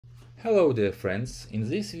Hello dear friends, in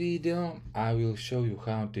this video I will show you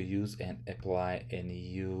how to use and apply a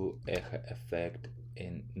new echo effect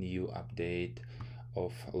in new update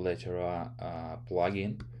of Letterra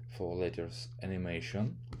plugin for letters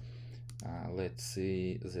animation. Let's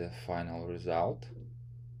see the final result.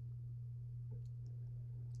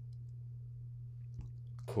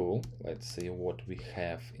 Cool, let's see what we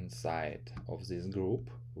have inside of this group.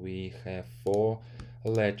 We have 4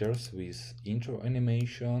 letters with intro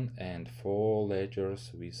animation and 4 letters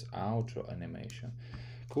with outro animation.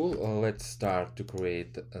 Cool, let's start to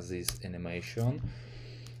create this animation.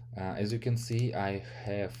 As you can see, I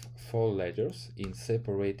have 4 letters in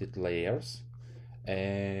separated layers,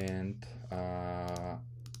 and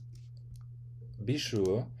be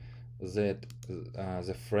sure that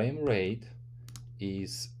the frame rate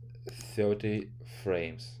is 30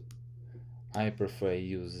 frames. I prefer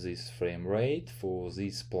use this frame rate for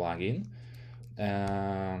this plugin.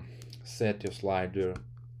 Set your slider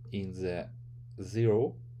in the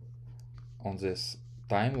 0 on this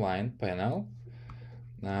timeline panel.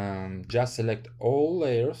 Just select all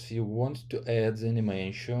layers you want to add the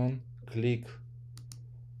animation, click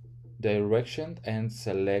direction and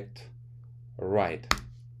select right,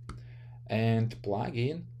 and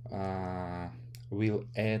plugin will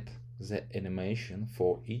add the animation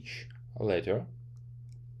for each letter.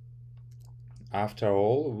 After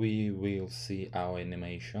all, we will see our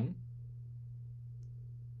animation.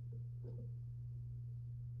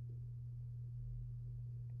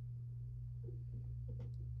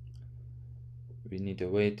 We need to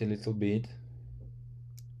wait a little bit.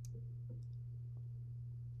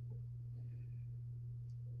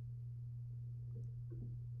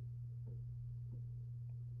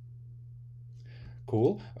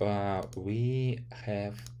 Cool. We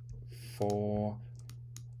have 4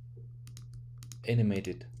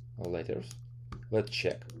 animated letters. Let's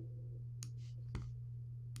check.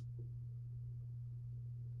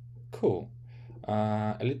 Cool.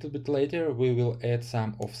 A little bit later we will add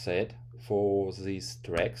some offset for these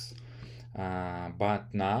tracks,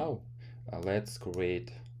 but now let's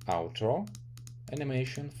create outro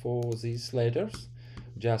animation for these letters.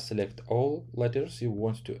 Just select all letters you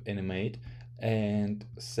want to animate and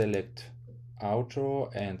select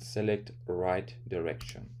outro and select right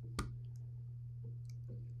direction.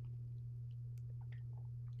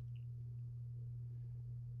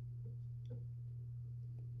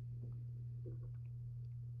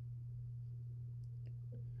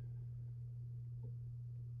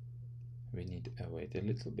 We need to wait a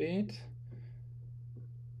little bit.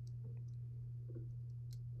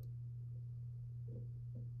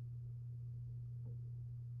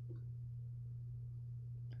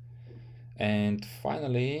 And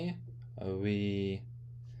finally, we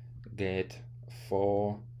get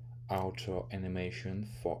 4 outro animation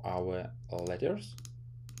for our letters.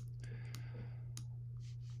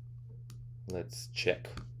 Let's check.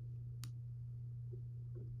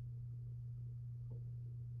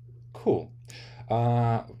 Cool.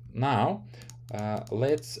 Now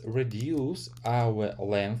let's reduce our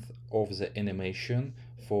length of the animation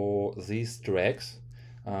for these tracks.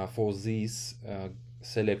 For these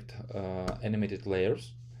select animated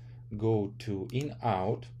layers, go to in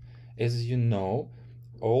out. As you know,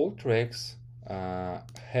 all tracks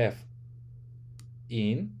have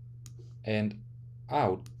in and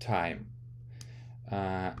out time,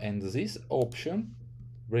 and this option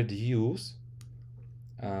reduce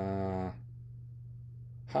how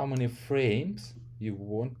many frames you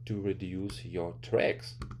want to reduce your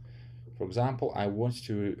tracks. For example, I want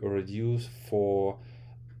to reduce for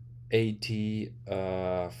 80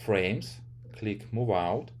 frames. Click move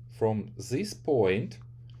out from this point.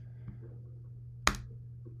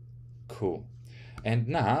 Cool. And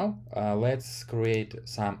now let's create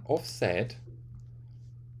some offset.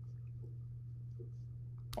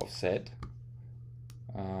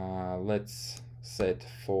 Let's set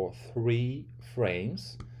for 3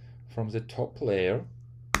 frames from the top layer.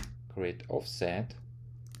 Create offset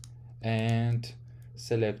and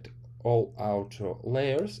select all outro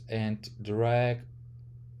layers and drag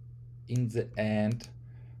in the end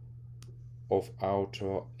of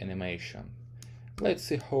outro animation. Let's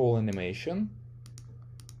see whole animation.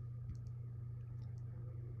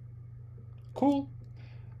 Cool.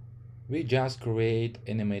 We just create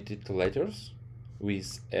animated letters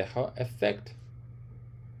with echo effect.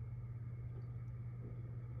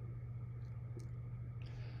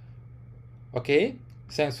 Okay,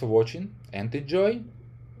 thanks for watching and enjoy.